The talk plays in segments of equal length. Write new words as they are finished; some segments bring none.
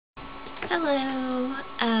Hello.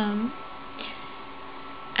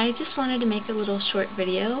 I just wanted to make a little short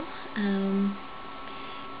video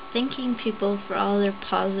thanking people for all their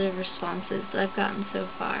positive responses that I've gotten so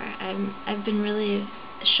far. I've been really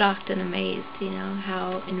shocked and amazed,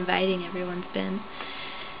 how inviting everyone's been.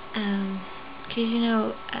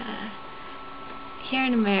 'Cause here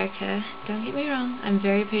in America, don't get me wrong, I'm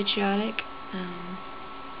very patriotic.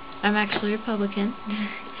 I'm actually Republican.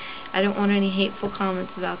 I don't want any hateful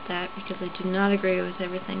comments about that because I do not agree with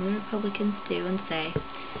everything the Republicans do and say.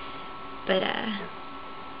 But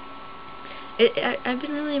I've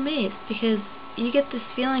been really amazed because you get this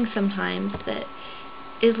feeling sometimes that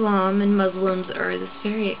Islam and Muslims are this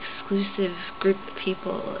very exclusive group of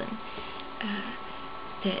people, and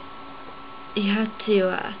that you have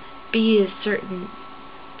to be a certain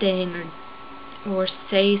thing or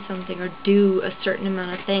say something or do a certain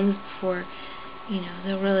amount of things before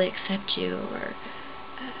they'll really accept you or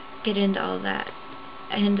get into all that.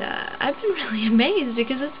 And I've been really amazed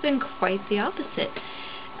because it's been quite the opposite.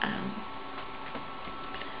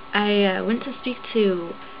 I went to speak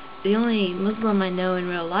to the only Muslim I know in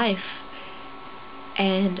real life,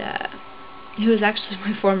 and who was actually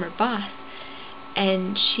my former boss,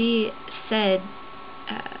 and she said,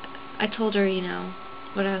 I told her,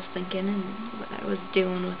 what I was thinking and what I was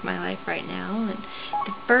doing with my life right now, and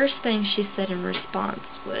the first thing she said in response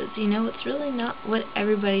was, it's really not what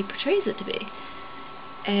everybody portrays it to be.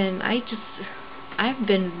 And I've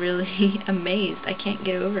been really amazed. I can't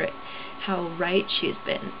get over it, how right she's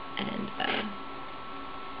been. And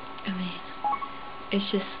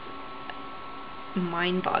it's just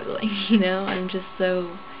mind-boggling, I'm just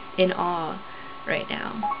so in awe right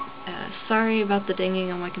now. Sorry about the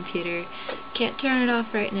dinging on my computer. Can't turn it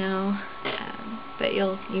off right now, but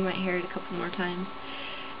you might hear it a couple more times.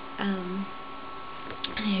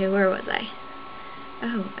 Anyway, where was I?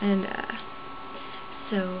 Oh, and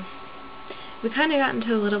so we kind of got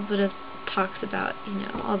into a little bit of talks about,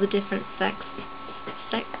 all the different sects.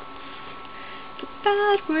 It's a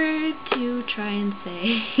bad word to try and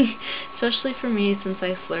say, especially for me since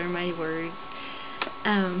I slur my words.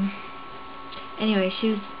 Anyway, she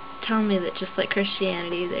was telling me that just like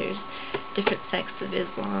Christianity, there's different sects of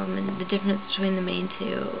Islam and the difference between the main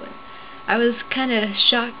two. And I was kind of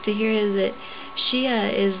shocked to hear that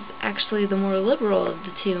Shia is actually the more liberal of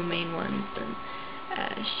the two main ones. And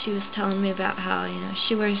she was telling me about how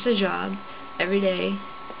she wears hijab every day.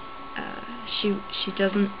 She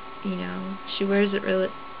doesn't, she wears it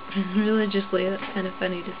religiously. That's kind of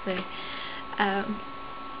funny to say.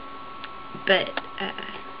 But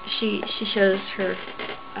she shows her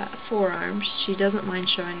forearms. She doesn't mind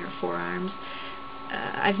showing her forearms.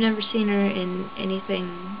 I've never seen her in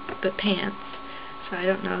anything but pants, so I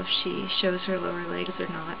don't know if she shows her lower legs or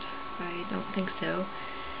not. I don't think so.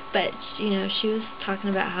 But she was talking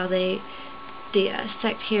about how the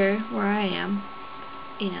sect here where I am,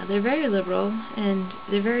 they're very liberal and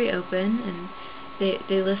they're very open and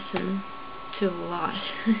they listen to a lot.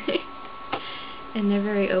 And they're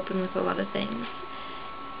very open with a lot of things.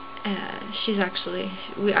 She's actually,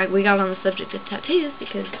 we got on the subject of tattoos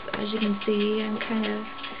because, as you can see, I'm kind of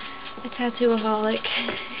a tattooaholic.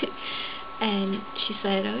 And she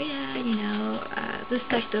said, oh yeah, this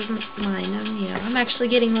sect doesn't mind. I'm actually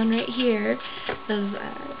getting one right here of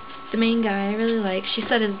the main guy I really like. She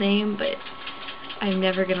said his name, but I'm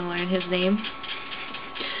never going to learn his name.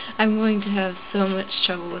 I'm going to have so much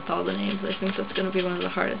trouble with all the names. I think that's going to be one of the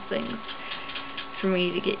hardest things for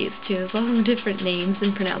me to get used to, is all the different names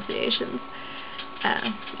and pronunciations.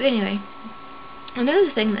 But anyway,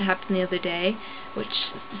 another thing that happened the other day, which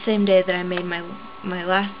is the same day that I made my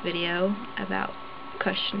last video about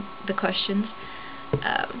the questions,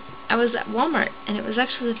 I was at Walmart, and it was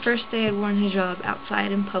actually the first day I'd worn hijab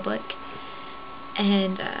outside in public,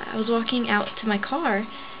 and I was walking out to my car,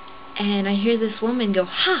 and I hear this woman go,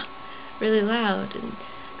 "Ha!" really loud, and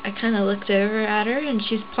I kind of looked over at her, and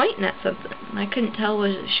she's pointing at something. And I couldn't tell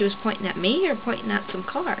whether she was pointing at me or pointing at some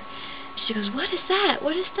car. She goes, "What is that?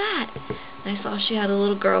 What is that?" And I saw she had a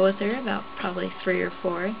little girl with her, about probably 3 or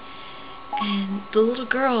 4. And the little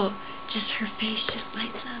girl, her face just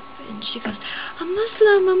lights up, and she goes, "I'm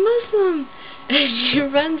Muslim, I'm Muslim!" And she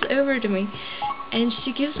runs over to me, and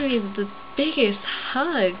she gives me the biggest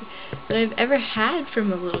hug that I've ever had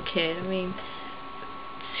from a little kid.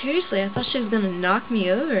 Seriously, I thought she was going to knock me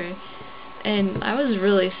over, and I was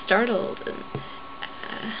really startled. And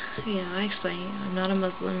I explained, I'm not a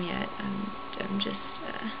Muslim yet. I'm just,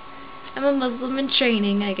 I'm a Muslim in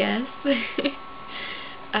training, I guess.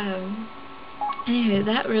 Anyway,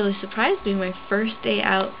 that really surprised me, my first day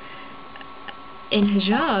out in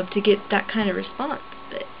hijab, to get that kind of response.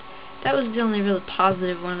 But that was the only really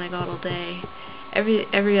positive one I got all day.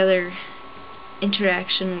 Every other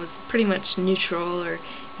interaction was pretty much neutral, or,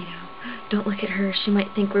 you know, don't look at her, she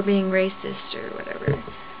might think we're being racist, or whatever.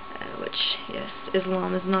 Which, yes,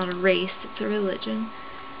 Islam is not a race, it's a religion.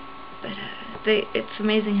 But it's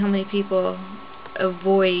amazing how many people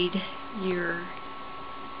avoid your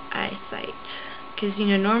eyesight. Because, you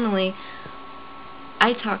know, normally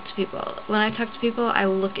I talk to people. When I talk to people, I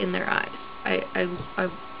look in their eyes. I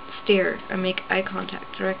stare. I make eye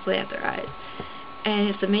contact directly at their eyes. And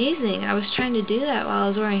it's amazing. I was trying to do that while I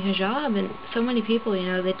was wearing hijab, and so many people, you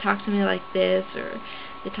know, they talk to me like this, or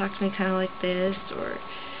they talk to me kind of like this, or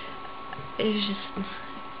it was just,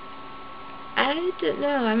 I don't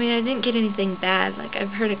know. I mean, I didn't get anything bad. Like, I've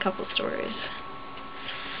heard a couple stories.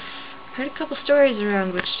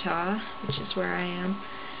 Around Wichita, which is where I am.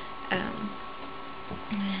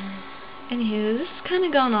 Anywho, this has kind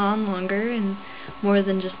of gone on longer and more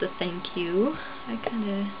than just a thank you. I kind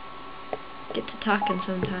of get to talking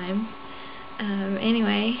sometimes.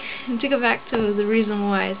 Anyway, to go back to the reason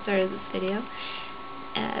why I started this video,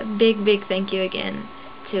 big thank you again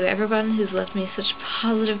to everyone who's left me such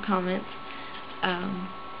positive comments.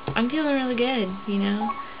 I'm feeling really good, you know.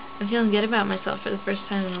 I'm feeling good about myself for the first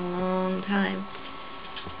time in a long time.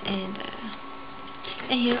 And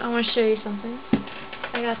anywho, I want to show you something.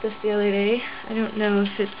 I got this the other day. I don't know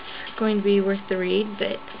if it's going to be worth the read,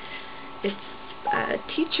 but it's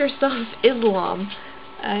Teach Yourself Islam.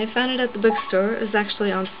 I found it at the bookstore. It was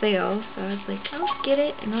actually on sale, so I was like, I'll get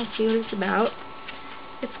it and I'll see what it's about.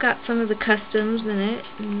 It's got some of the customs in it,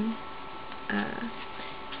 and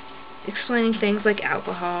explaining things like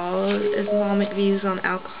alcohol, Islamic views on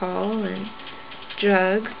alcohol and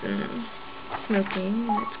drugs and smoking.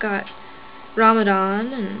 And it's got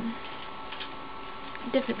Ramadan and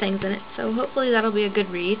different things in it, so hopefully that'll be a good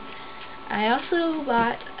read. I also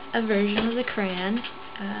bought a version of the Quran,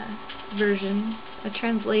 a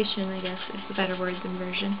translation, I guess is the better word than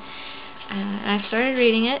version. I've started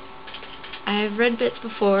reading it. I've read bits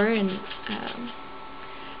before, and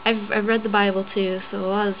I've read the Bible too, so a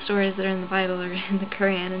lot of the stories that are in the Bible are in the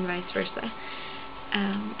Quran and vice versa.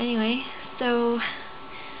 Anyway, so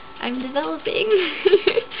I'm developing.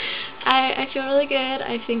 I feel really good.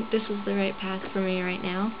 I think this is the right path for me right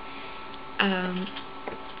now.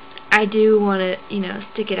 I do want to, you know,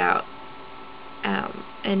 stick it out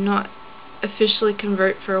and not officially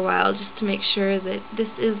convert for a while, just to make sure that this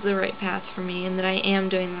is the right path for me and that I am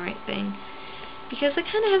doing the right thing. Because I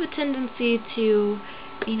kind of have a tendency to,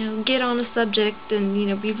 you know, get on a subject and, you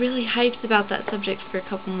know, be really hyped about that subject for a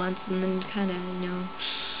couple months and then kind of, you know,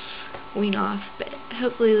 wean off. But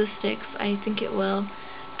hopefully this sticks. I think it will.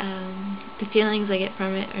 The feelings I get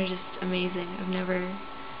from it are just amazing. I've never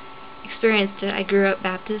experienced it. I grew up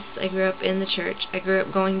Baptist. I grew up in the church. I grew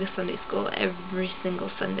up going to Sunday school every single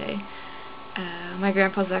Sunday. My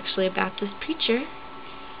grandpa's actually a Baptist preacher,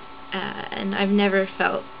 and I've never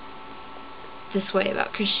felt this way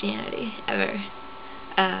about Christianity, ever.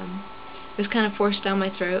 It was kind of forced down my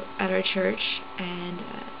throat at our church, and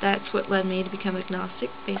that's what led me to become agnostic,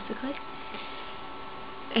 basically.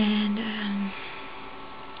 And I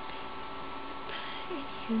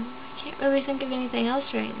can't really think of anything else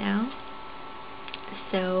right now.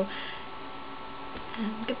 So,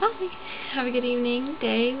 goodbye. Have a good evening,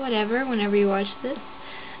 day, whatever, whenever you watch this.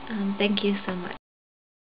 Thank you so much.